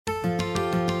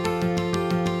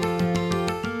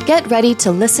Get ready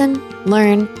to listen,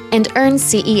 learn, and earn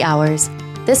CE hours.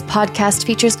 This podcast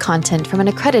features content from an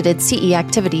accredited CE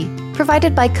activity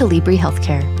provided by Colibri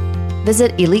Healthcare.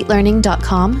 Visit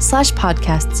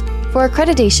elitelearning.com/podcasts for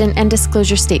accreditation and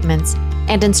disclosure statements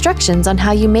and instructions on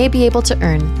how you may be able to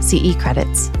earn CE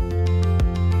credits.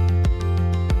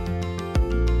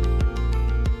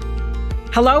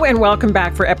 Hello and welcome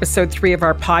back for episode 3 of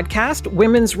our podcast,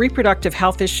 Women's Reproductive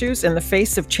Health Issues in the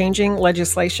Face of Changing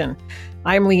Legislation.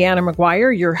 I'm Leanna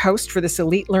McGuire, your host for this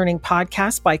Elite Learning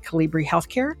podcast by Colibri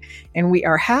Healthcare, and we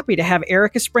are happy to have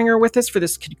Erica Springer with us for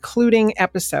this concluding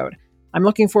episode. I'm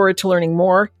looking forward to learning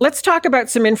more. Let's talk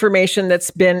about some information that's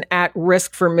been at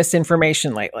risk for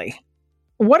misinformation lately.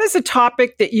 What is a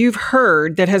topic that you've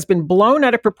heard that has been blown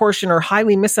out of proportion or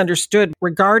highly misunderstood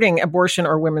regarding abortion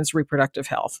or women's reproductive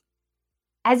health?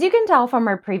 As you can tell from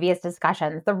our previous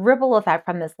discussions, the ripple effect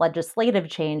from this legislative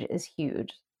change is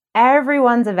huge.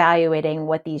 Everyone's evaluating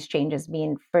what these changes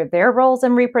mean for their roles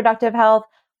in reproductive health,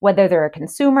 whether they're a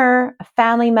consumer, a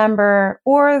family member,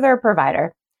 or their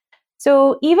provider.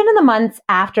 So even in the months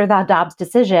after the Dobbs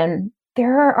decision,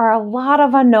 there are a lot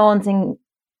of unknowns and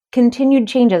continued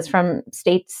changes from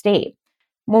state to state.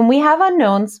 When we have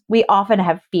unknowns, we often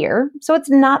have fear. So it's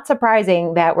not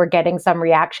surprising that we're getting some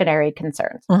reactionary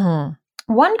concerns. Mm-hmm.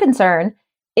 One concern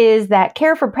is that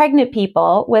care for pregnant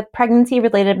people with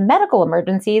pregnancy-related medical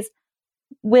emergencies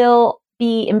will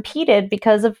be impeded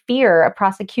because of fear of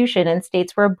prosecution in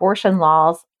states where abortion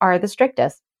laws are the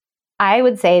strictest. I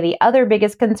would say the other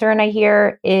biggest concern I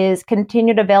hear is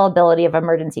continued availability of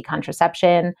emergency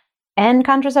contraception and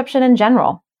contraception in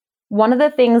general. One of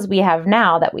the things we have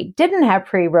now that we didn't have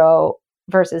pre-Roe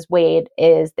versus Wade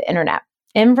is the internet.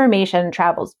 Information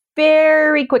travels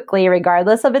very quickly,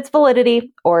 regardless of its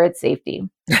validity or its safety.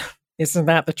 Isn't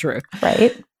that the truth?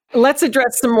 Right. Let's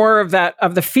address some more of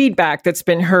the feedback that's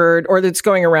been heard or that's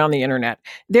going around the internet.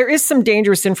 There is some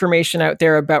dangerous information out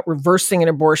there about reversing an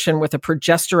abortion with a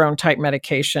progesterone type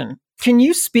medication. Can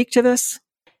you speak to this?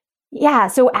 Yeah.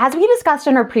 So as we discussed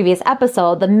in our previous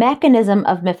episode, the mechanism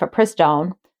of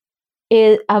mifepristone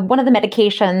is one of the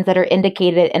medications that are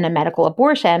indicated in a medical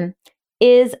abortion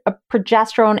is a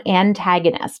progesterone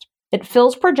antagonist. It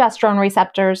fills progesterone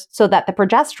receptors so that the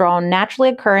progesterone naturally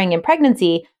occurring in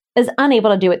pregnancy is unable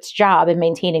to do its job in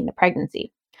maintaining the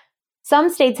pregnancy. Some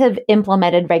states have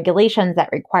implemented regulations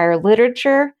that require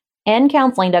literature and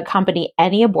counseling to accompany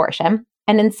any abortion.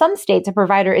 And in some states, a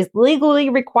provider is legally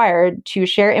required to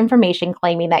share information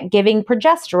claiming that giving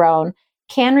progesterone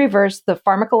can reverse the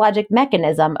pharmacologic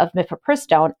mechanism of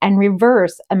mifepristone and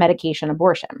reverse a medication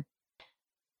abortion.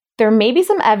 There may be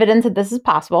some evidence that this is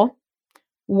possible.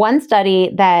 One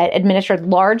study that administered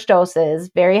large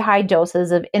doses, very high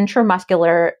doses of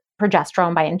intramuscular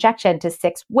progesterone by injection to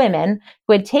 6 women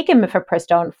who had taken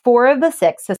mifepristone, 4 of the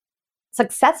 6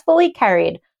 successfully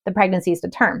carried the pregnancies to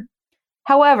term.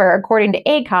 However, according to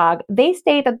ACOG, they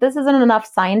state that this isn't enough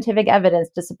scientific evidence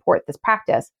to support this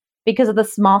practice because of the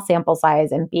small sample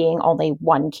size and being only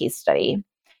one case study.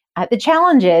 The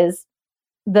challenge is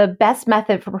the best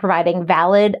method for providing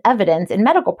valid evidence in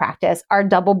medical practice are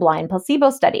double-blind placebo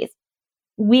studies.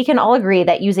 We can all agree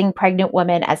that using pregnant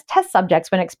women as test subjects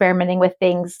when experimenting with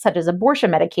things such as abortion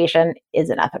medication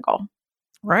isn't ethical.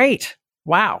 Right.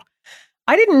 Wow.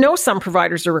 I didn't know some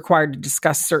providers are required to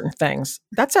discuss certain things.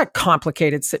 That's a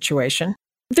complicated situation.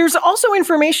 There's also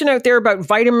information out there about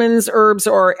vitamins, herbs,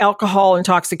 or alcohol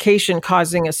intoxication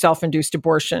causing a self-induced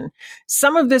abortion.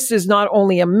 Some of this is not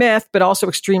only a myth, but also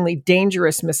extremely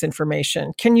dangerous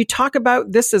misinformation. Can you talk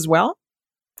about this as well?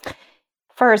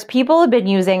 First, people have been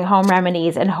using home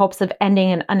remedies in hopes of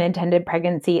ending an unintended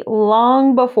pregnancy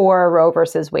long before Roe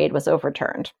versus Wade was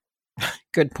overturned.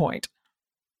 Good point.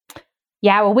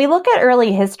 Yeah, when we look at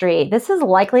early history, this is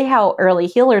likely how early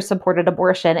healers supported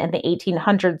abortion in the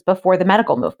 1800s before the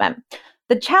medical movement.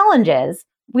 The challenge is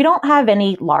we don't have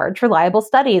any large, reliable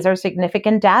studies or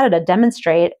significant data to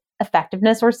demonstrate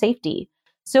effectiveness or safety.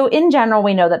 So in general,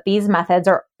 we know that these methods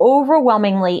are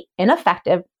overwhelmingly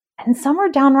ineffective and some are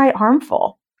downright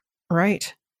harmful.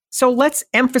 Right. So let's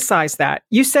emphasize that.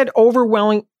 You said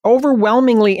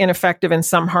overwhelmingly ineffective and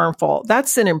some harmful.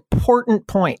 That's an important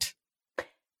point.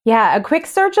 Yeah, a quick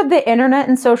search of the internet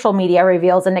and social media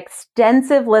reveals an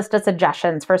extensive list of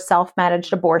suggestions for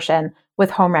self-managed abortion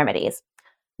with home remedies.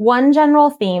 One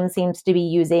general theme seems to be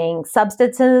using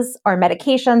substances or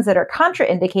medications that are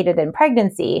contraindicated in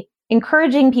pregnancy,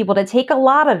 encouraging people to take a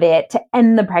lot of it to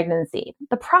end the pregnancy.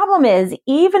 The problem is,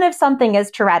 even if something is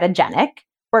teratogenic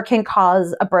or can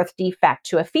cause a birth defect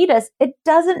to a fetus, it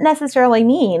doesn't necessarily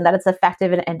mean that it's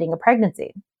effective in ending a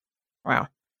pregnancy. Wow.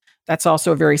 That's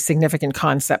also a very significant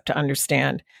concept to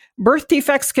understand. Birth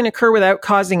defects can occur without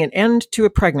causing an end to a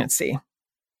pregnancy.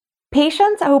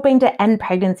 Patients hoping to end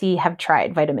pregnancy have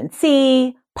tried vitamin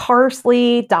C,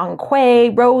 parsley, dong quai,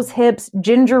 rose hips,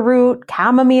 ginger root,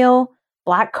 chamomile,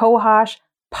 black cohosh,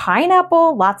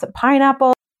 pineapple, lots of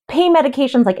pineapple, pain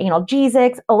medications like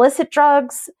analgesics, illicit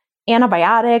drugs,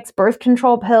 antibiotics, birth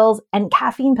control pills, and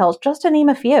caffeine pills, just to name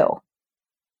a few.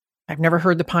 I've never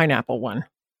heard the pineapple one.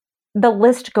 The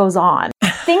list goes on.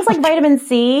 Things like vitamin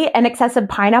C and excessive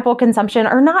pineapple consumption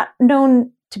are not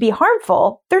known to be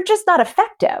harmful. They're just not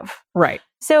effective. Right.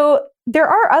 So there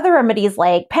are other remedies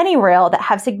like pennyroyal that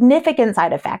have significant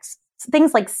side effects.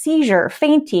 Things like seizure,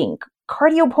 fainting,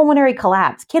 cardiopulmonary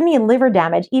collapse, kidney and liver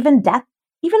damage, even death,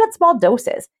 even at small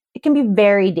doses. It can be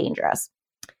very dangerous.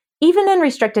 Even in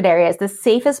restricted areas, the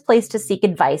safest place to seek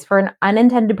advice for an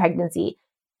unintended pregnancy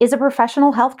is a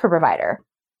professional healthcare provider.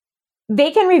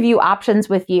 They can review options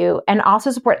with you and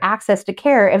also support access to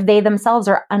care if they themselves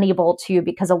are unable to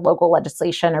because of local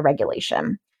legislation or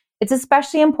regulation. It's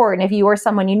especially important if you or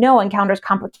someone you know encounters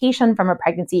complication from a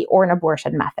pregnancy or an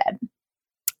abortion method.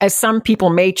 As some people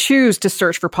may choose to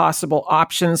search for possible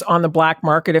options on the black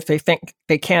market if they think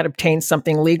they can't obtain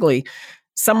something legally,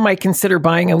 some might consider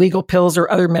buying illegal pills or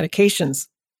other medications.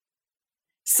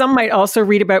 Some might also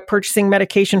read about purchasing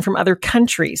medication from other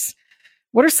countries.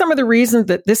 What are some of the reasons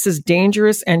that this is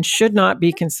dangerous and should not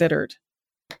be considered?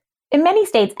 In many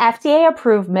states,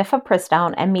 FDA-approved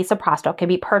mifepristone and misoprostol can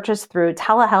be purchased through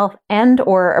telehealth and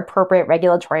or appropriate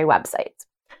regulatory websites.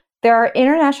 There are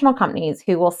international companies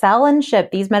who will sell and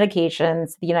ship these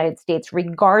medications to the United States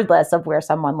regardless of where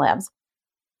someone lives.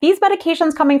 These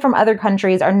medications coming from other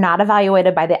countries are not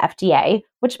evaluated by the FDA,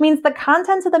 which means the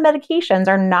contents of the medications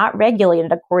are not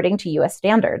regulated according to U.S.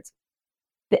 standards.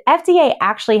 The FDA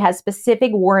actually has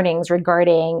specific warnings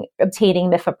regarding obtaining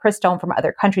mifepristone from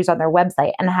other countries on their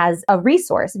website and has a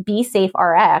resource,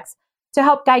 BeSafeRx, to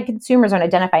help guide consumers on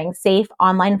identifying safe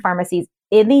online pharmacies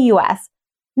in the U.S.,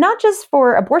 not just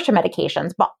for abortion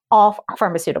medications, but all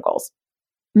pharmaceuticals.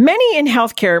 Many in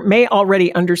healthcare may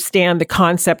already understand the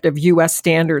concept of U.S.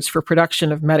 standards for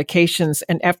production of medications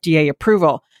and FDA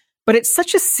approval, but it's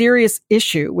such a serious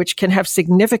issue which can have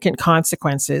significant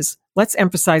consequences. Let's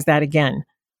emphasize that again.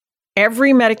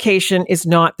 Every medication is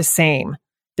not the same.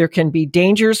 There can be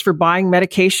dangers for buying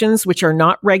medications which are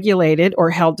not regulated or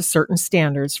held to certain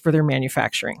standards for their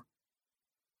manufacturing.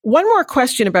 One more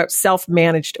question about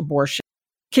self-managed abortion.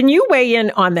 Can you weigh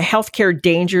in on the healthcare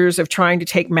dangers of trying to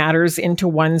take matters into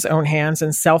one's own hands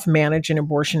and self-manage an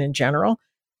abortion in general?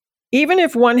 Even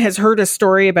if one has heard a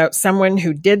story about someone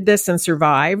who did this and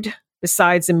survived,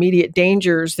 besides immediate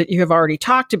dangers that you have already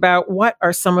talked about, what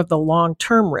are some of the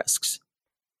long-term risks?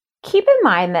 Keep in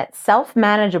mind that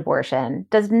self-managed abortion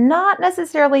does not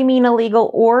necessarily mean illegal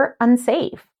or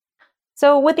unsafe.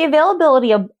 So with the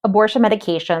availability of abortion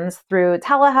medications through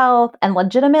telehealth and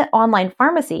legitimate online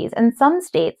pharmacies in some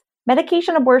states,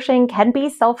 medication abortion can be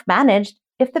self-managed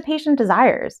if the patient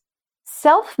desires.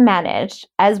 Self-managed,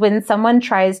 as when someone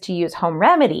tries to use home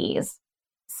remedies,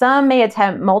 some may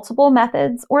attempt multiple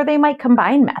methods or they might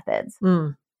combine methods.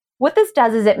 What this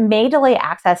does is it may delay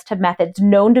access to methods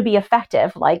known to be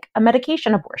effective, like a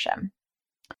medication abortion.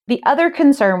 The other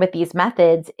concern with these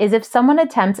methods is if someone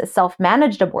attempts a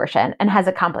self-managed abortion and has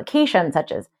a complication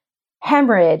such as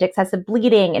hemorrhage, excessive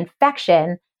bleeding,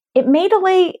 infection, it may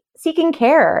delay seeking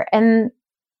care and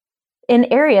in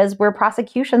areas where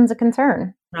prosecution is a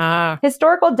concern.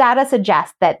 Historical data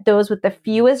suggests that those with the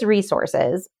fewest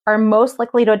resources are most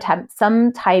likely to attempt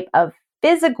some type of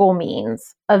physical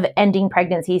means of ending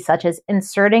pregnancy, such as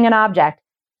inserting an object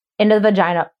into the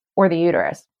vagina or the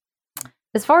uterus.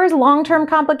 As far as long-term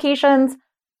complications,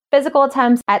 physical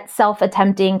attempts at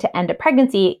self-attempting to end a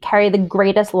pregnancy carry the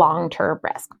greatest long-term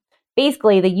risk.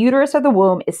 Basically, the uterus or the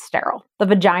womb is sterile. The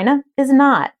vagina is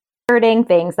not. Inserting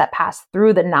things that pass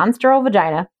through the non-sterile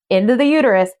vagina into the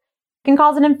uterus can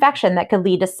cause an infection that could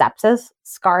lead to sepsis,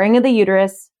 scarring of the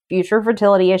uterus, future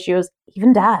fertility issues,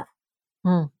 even death.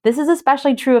 This is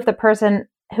especially true if the person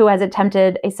who has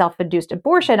attempted a self-induced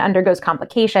abortion undergoes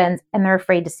complications and they're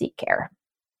afraid to seek care.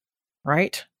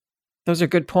 Right. Those are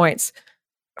good points.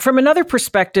 From another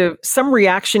perspective, some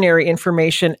reactionary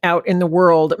information out in the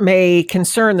world may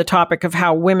concern the topic of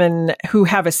how women who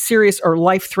have a serious or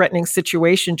life-threatening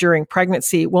situation during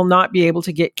pregnancy will not be able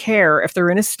to get care if they're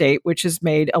in a state which has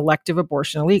made elective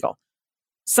abortion illegal.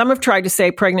 Some have tried to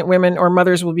say pregnant women or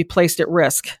mothers will be placed at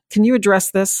risk. Can you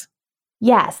address this?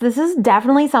 Yes, this is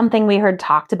definitely something we heard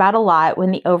talked about a lot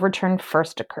when the overturn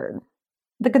first occurred.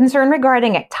 The concern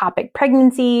regarding ectopic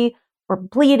pregnancy or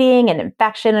bleeding and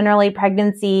infection in early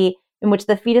pregnancy in which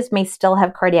the fetus may still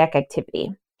have cardiac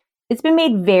activity. It's been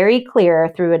made very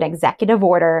clear through an executive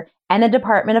order and the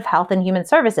Department of Health and Human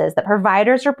Services that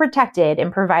providers are protected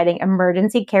in providing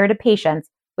emergency care to patients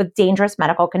with dangerous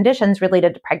medical conditions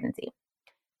related to pregnancy.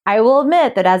 I will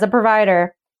admit that as a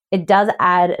provider, it does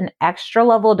add an extra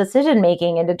level of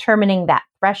decision-making in determining that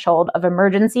threshold of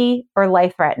emergency or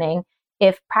life-threatening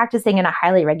if practicing in a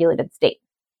highly regulated state.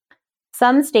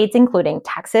 Some states, including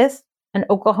Texas and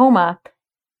Oklahoma,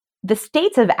 the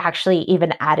states have actually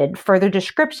even added further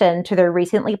description to their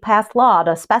recently passed law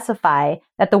to specify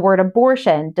that the word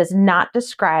abortion does not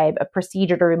describe a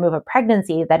procedure to remove a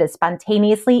pregnancy that is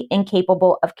spontaneously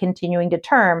incapable of continuing to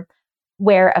term,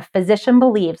 where a physician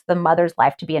believes the mother's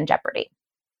life to be in jeopardy.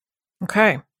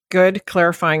 Okay, good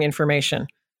clarifying information.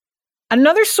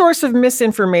 Another source of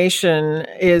misinformation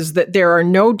is that there are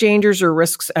no dangers or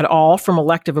risks at all from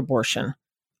elective abortion.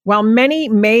 While many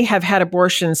may have had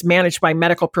abortions managed by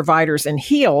medical providers and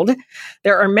healed,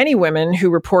 there are many women who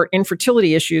report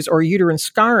infertility issues or uterine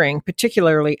scarring,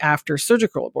 particularly after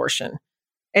surgical abortion.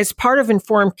 As part of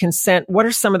informed consent, what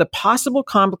are some of the possible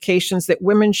complications that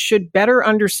women should better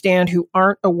understand who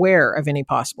aren't aware of any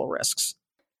possible risks?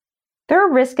 There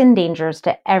are risks and dangers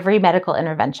to every medical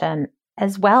intervention,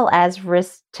 as well as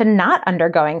risks to not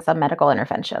undergoing some medical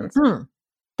interventions.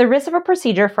 The risks of a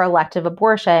procedure for elective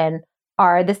abortion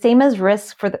are the same as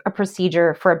risks for a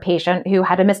procedure for a patient who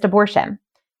had a missed abortion.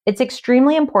 It's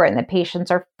extremely important that patients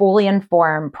are fully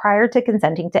informed prior to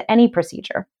consenting to any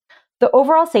procedure. The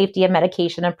overall safety of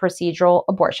medication and procedural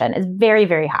abortion is very,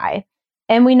 very high.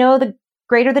 And we know the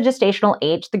greater the gestational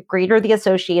age, the greater the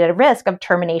associated risk of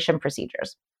termination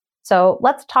procedures. So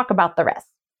let's talk about the risks.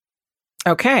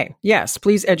 Okay, yes,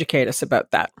 please educate us about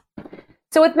that.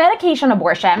 So with medication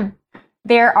abortion,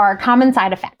 there are common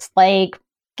side effects like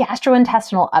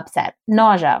gastrointestinal upset,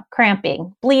 nausea,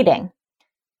 cramping, bleeding.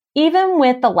 Even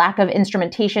with the lack of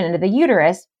instrumentation into the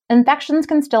uterus, infections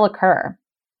can still occur.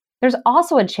 There's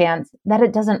also a chance that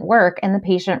it doesn't work and the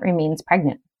patient remains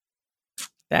pregnant.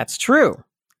 That's true.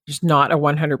 There's not a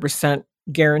 100%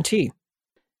 guarantee.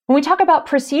 When we talk about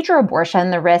procedure abortion,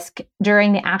 the risk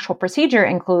during the actual procedure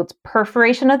includes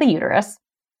perforation of the uterus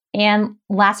and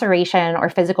laceration or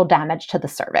physical damage to the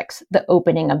cervix, the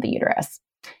opening of the uterus.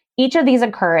 Each of these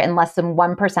occur in less than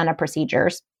 1% of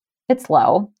procedures. It's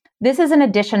low. This is in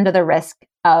addition to the risk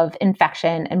of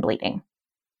infection and bleeding.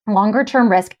 Longer-term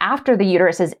risk after the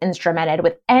uterus is instrumented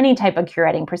with any type of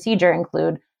curating procedure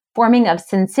include forming of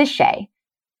syncytiae,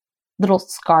 little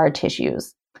scar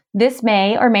tissues. This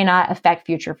may or may not affect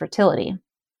future fertility.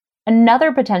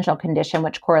 Another potential condition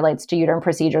which correlates to uterine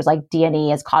procedures like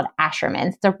D&E is called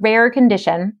Asherman's. It's a rare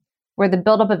condition where the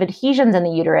buildup of adhesions in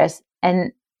the uterus,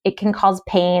 and it can cause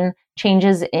pain,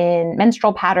 changes in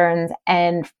menstrual patterns,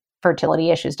 and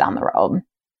fertility issues down the road.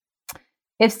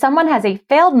 If someone has a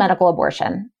failed medical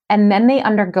abortion and then they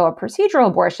undergo a procedural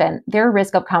abortion, their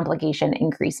risk of complication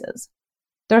increases.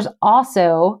 There's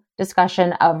also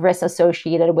discussion of risks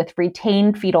associated with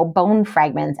retained fetal bone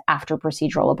fragments after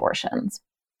procedural abortions.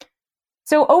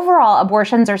 So overall,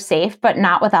 abortions are safe, but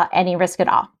not without any risk at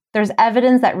all. There's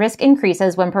evidence that risk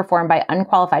increases when performed by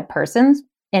unqualified persons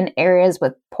in areas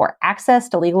with poor access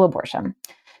to legal abortion.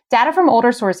 Data from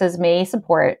older sources may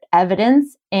support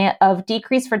evidence of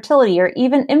decreased fertility or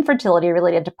even infertility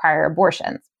related to prior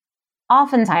abortions.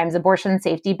 Oftentimes, abortion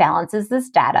safety balances this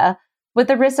data with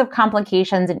the risk of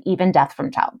complications and even death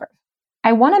from childbirth.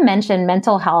 I want to mention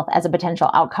mental health as a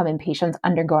potential outcome in patients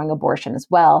undergoing abortion as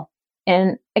well,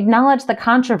 and acknowledge the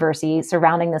controversy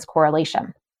surrounding this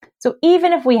correlation. So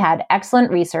even if we had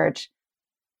excellent research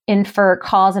infer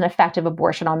cause and effect of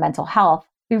abortion on mental health,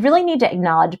 we really need to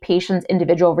acknowledge patients'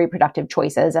 individual reproductive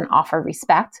choices and offer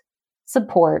respect,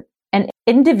 support, and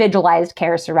individualized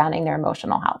care surrounding their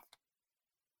emotional health.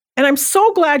 And I'm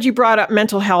so glad you brought up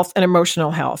mental health and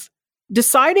emotional health.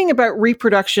 Deciding about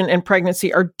reproduction and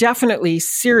pregnancy are definitely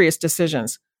serious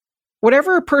decisions.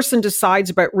 Whatever a person decides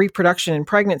about reproduction and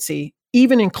pregnancy,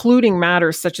 even including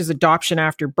matters such as adoption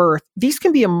after birth, these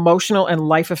can be emotional and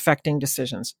life-affecting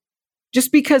decisions.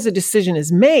 Just because a decision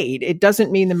is made, it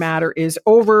doesn't mean the matter is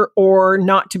over or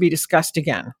not to be discussed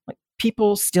again. Like,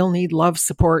 people still need love,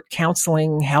 support,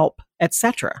 counseling, help,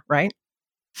 etc., right?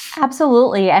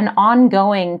 Absolutely, and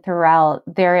ongoing throughout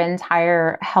their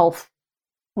entire health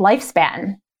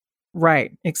lifespan.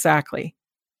 Right, exactly.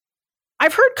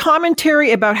 I've heard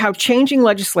commentary about how changing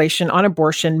legislation on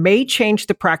abortion may change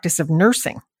the practice of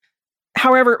nursing.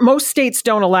 However, most states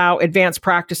don't allow advanced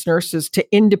practice nurses to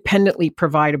independently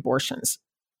provide abortions.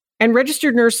 And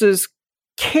registered nurses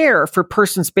care for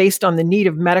persons based on the need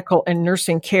of medical and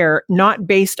nursing care, not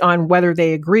based on whether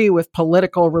they agree with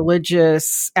political,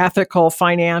 religious, ethical,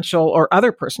 financial, or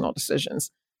other personal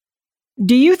decisions.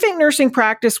 Do you think nursing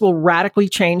practice will radically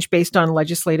change based on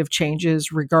legislative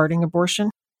changes regarding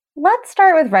abortion? Let's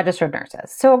start with registered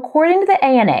nurses. So according to the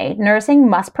ANA, nursing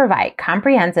must provide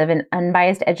comprehensive and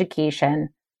unbiased education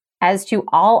as to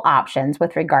all options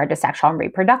with regard to sexual and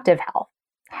reproductive health.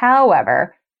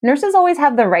 However, nurses always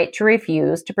have the right to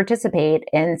refuse to participate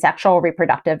in sexual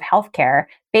reproductive health care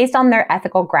based on their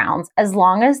ethical grounds, as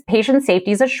long as patient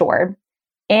safety is assured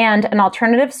and an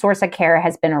alternative source of care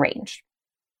has been arranged.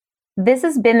 This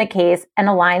has been the case and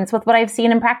aligns with what I've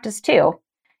seen in practice too.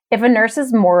 If a nurse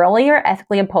is morally or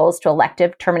ethically opposed to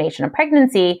elective termination of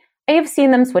pregnancy, I have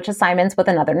seen them switch assignments with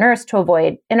another nurse to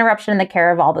avoid interruption in the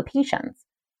care of all the patients.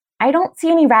 I don't see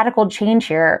any radical change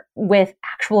here with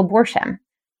actual abortion.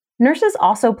 Nurses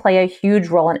also play a huge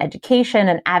role in education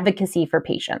and advocacy for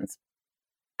patients.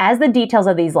 As the details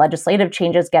of these legislative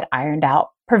changes get ironed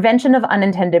out, prevention of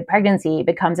unintended pregnancy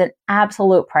becomes an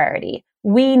absolute priority.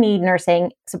 We need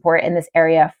nursing support in this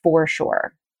area for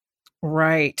sure.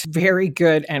 Right. Very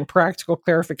good and practical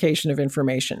clarification of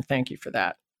information. Thank you for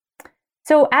that.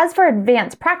 So as for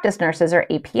advanced practice nurses or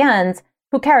APNs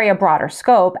who carry a broader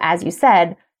scope, as you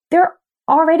said, they're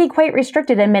already quite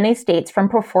restricted in many states from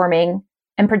performing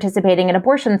and participating in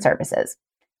abortion services.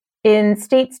 In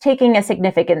states taking a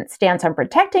significant stance on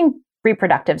protecting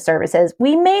reproductive services,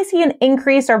 we may see an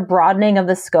increase or broadening of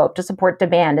the scope to support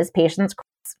demand as patients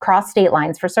cross state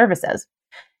lines for services.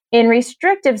 In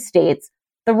restrictive states,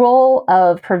 the role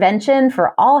of prevention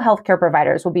for all healthcare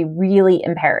providers will be really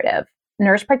imperative.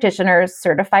 Nurse practitioners,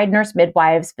 certified nurse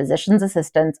midwives, physician's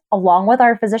assistants, along with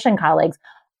our physician colleagues,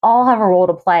 all have a role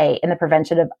to play in the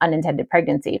prevention of unintended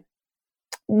pregnancy.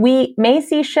 We may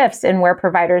see shifts in where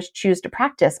providers choose to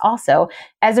practice also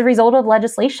as a result of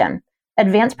legislation.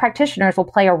 Advanced practitioners will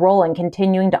play a role in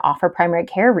continuing to offer primary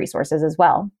care resources as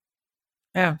well.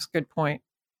 Yeah, that's a good point.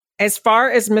 As far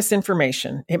as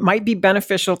misinformation, it might be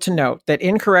beneficial to note that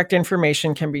incorrect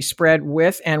information can be spread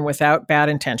with and without bad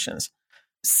intentions.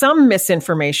 Some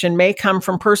misinformation may come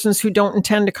from persons who don't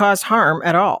intend to cause harm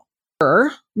at all.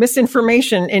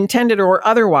 Misinformation, intended or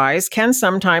otherwise, can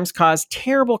sometimes cause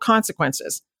terrible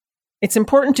consequences. It's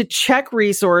important to check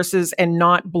resources and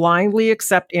not blindly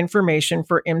accept information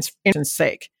for information's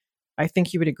sake. I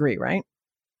think you would agree, right?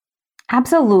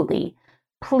 Absolutely.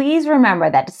 Please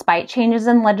remember that despite changes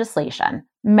in legislation,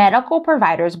 medical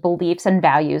providers' beliefs and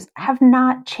values have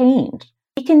not changed.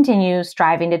 We continue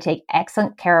striving to take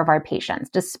excellent care of our patients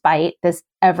despite this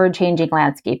ever-changing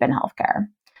landscape in healthcare.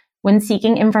 When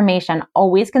seeking information,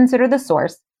 always consider the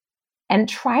source and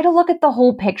try to look at the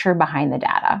whole picture behind the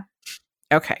data.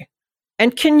 Okay.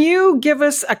 And can you give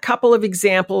us a couple of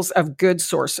examples of good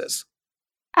sources?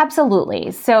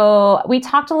 Absolutely. So we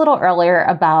talked a little earlier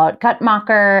about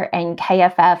Guttmacher and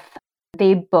KFF.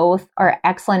 They both are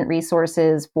excellent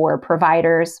resources for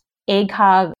providers.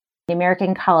 ACOG, the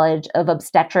American College of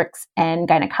Obstetrics and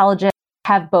Gynecologists,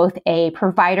 have both a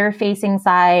provider-facing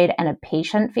side and a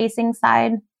patient-facing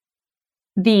side.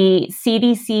 The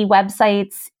CDC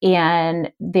websites and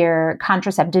their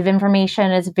contraceptive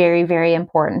information is very, very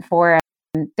important for us.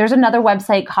 There's another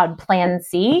website called Plan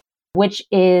C, which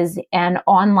is an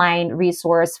online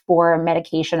resource for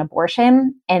medication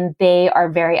abortion. And they are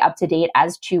very up to date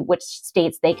as to which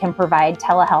states they can provide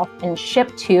telehealth and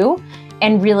ship to,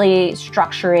 and really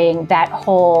structuring that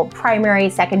whole primary,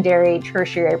 secondary,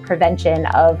 tertiary prevention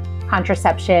of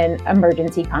contraception,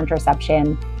 emergency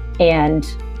contraception, and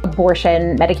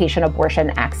abortion, medication abortion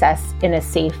access in a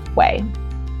safe way.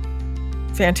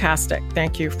 Fantastic.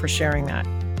 Thank you for sharing that.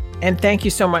 And thank you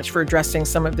so much for addressing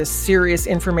some of this serious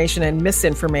information and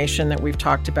misinformation that we've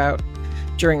talked about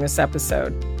during this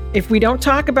episode. If we don't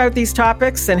talk about these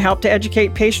topics and help to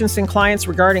educate patients and clients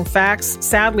regarding facts,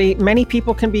 sadly, many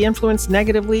people can be influenced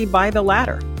negatively by the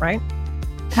latter, right?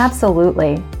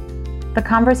 Absolutely. The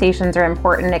conversations are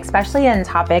important, especially in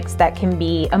topics that can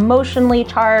be emotionally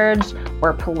charged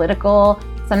or political.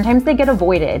 Sometimes they get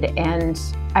avoided, and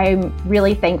I'm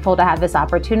really thankful to have this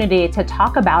opportunity to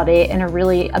talk about it in a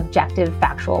really objective,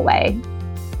 factual way.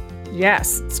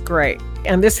 Yes, it's great.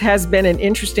 And this has been an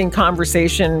interesting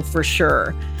conversation for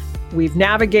sure. We've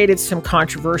navigated some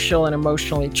controversial and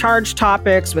emotionally charged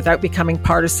topics without becoming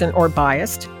partisan or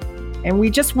biased. And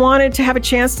we just wanted to have a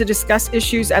chance to discuss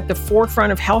issues at the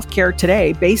forefront of healthcare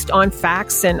today based on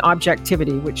facts and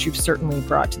objectivity, which you've certainly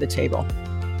brought to the table.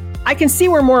 I can see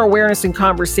where more awareness and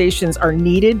conversations are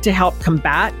needed to help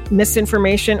combat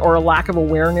misinformation or a lack of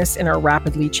awareness in our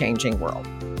rapidly changing world,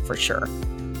 for sure.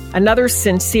 Another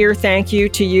sincere thank you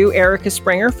to you, Erica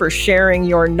Springer, for sharing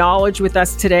your knowledge with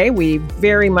us today. We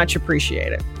very much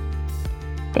appreciate it.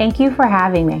 Thank you for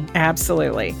having me.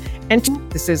 Absolutely. And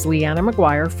this is Leanna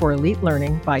McGuire for Elite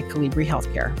Learning by Colibri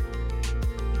Healthcare.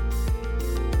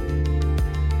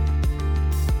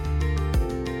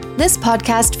 This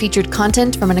podcast featured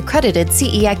content from an accredited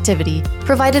CE activity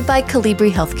provided by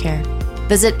Colibri Healthcare.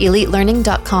 Visit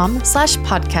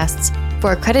elitelearning.com/podcasts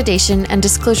for accreditation and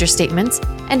disclosure statements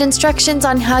and instructions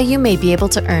on how you may be able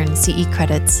to earn CE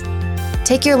credits.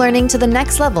 Take your learning to the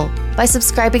next level by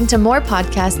subscribing to more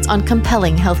podcasts on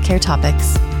compelling healthcare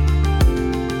topics.